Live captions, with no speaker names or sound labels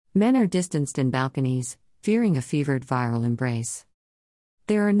Men are distanced in balconies, fearing a fevered viral embrace.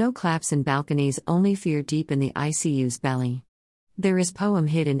 There are no claps in balconies, only fear deep in the ICU's belly. There is poem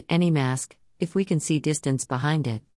hid in any mask, if we can see distance behind it.